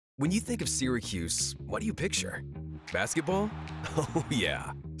When you think of Syracuse, what do you picture? Basketball? Oh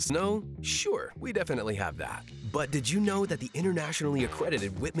yeah. Snow? Sure, we definitely have that. But did you know that the internationally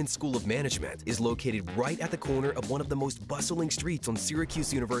accredited Whitman School of Management is located right at the corner of one of the most bustling streets on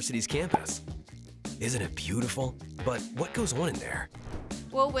Syracuse University's campus? Isn't it beautiful? But what goes on in there?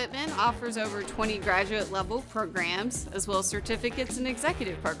 Well, Whitman offers over 20 graduate-level programs, as well as certificates and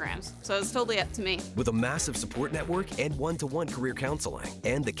executive programs, so it's totally up to me. With a massive support network and one-to-one career counseling,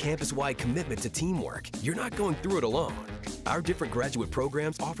 and the campus-wide commitment to teamwork, you're not going through it alone. Our different graduate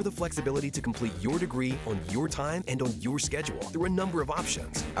programs offer the flexibility to complete your degree on your time and on your schedule through a number of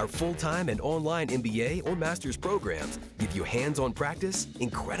options. Our full-time and online MBA or master's programs give you hands-on practice,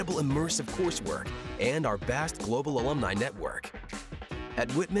 incredible immersive coursework, and our vast global alumni network. At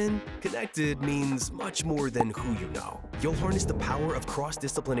Whitman, connected means much more than who you know. You'll harness the power of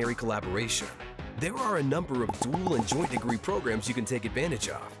cross-disciplinary collaboration. There are a number of dual and joint degree programs you can take advantage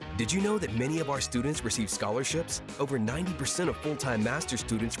of. Did you know that many of our students receive scholarships? Over 90% of full-time master's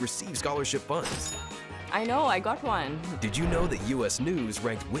students receive scholarship funds. I know, I got one. Did you know that US News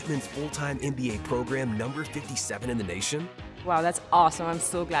ranked Whitman's full-time MBA program number 57 in the nation? Wow, that's awesome. I'm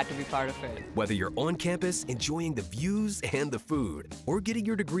so glad to be part of it. Whether you're on campus, enjoying the views and the food, or getting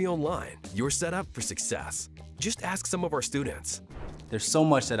your degree online, you're set up for success. Just ask some of our students. There's so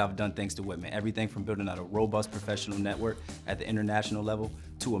much that I've done thanks to Whitman. Everything from building out a robust professional network at the international level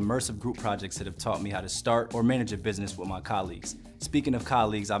to immersive group projects that have taught me how to start or manage a business with my colleagues. Speaking of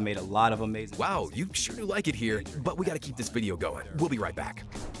colleagues, I've made a lot of amazing— Wow, you sure do like it here, but we gotta keep this video going. We'll be right back.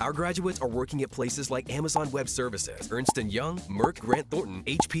 Our graduates are working at places like Amazon Web Services, Ernst & Young, Merck, Grant Thornton,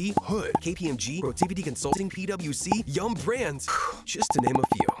 HP, Hood, KPMG, Protiviti Consulting, PwC, Yum Brands, just to name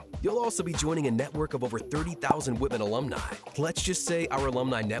a few. You'll also be joining a network of over 30,000 Whitman alumni. Let's just say our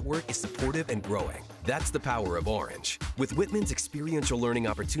alumni network is supportive and growing. That's the power of Orange. With Whitman's experiential learning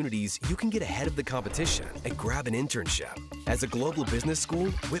opportunities, you can get ahead of the competition and grab an internship. As a global business school,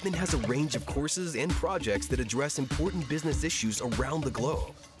 Whitman has a range of courses and projects that address important business issues around the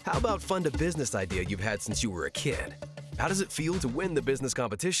globe. How about fund a business idea you've had since you were a kid? How does it feel to win the business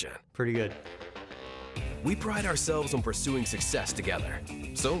competition? Pretty good. We pride ourselves on pursuing success together.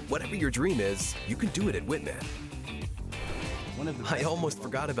 So whatever your dream is, you can do it at Whitman. I almost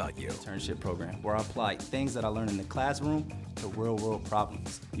forgot about you. Internship program where I apply things that I learned in the classroom to real-world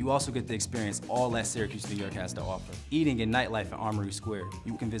problems. You also get to experience all that Syracuse, New York has to offer. Eating and nightlife at Armory Square.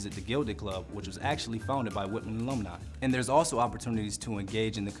 You can visit the Gilded Club, which was actually founded by Whitman alumni. And there's also opportunities to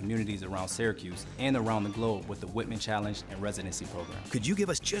engage in the communities around Syracuse and around the globe with the Whitman Challenge and Residency program. Could you give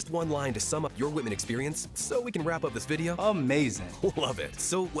us just one line to sum up your Whitman experience so we can wrap up this video? Amazing. Love it.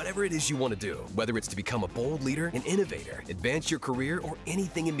 So whatever it is you want to do, whether it's to become a bold leader, an innovator, advance your career, or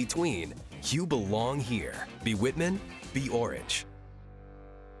anything in between, you belong here. Be Whitman, be Orange.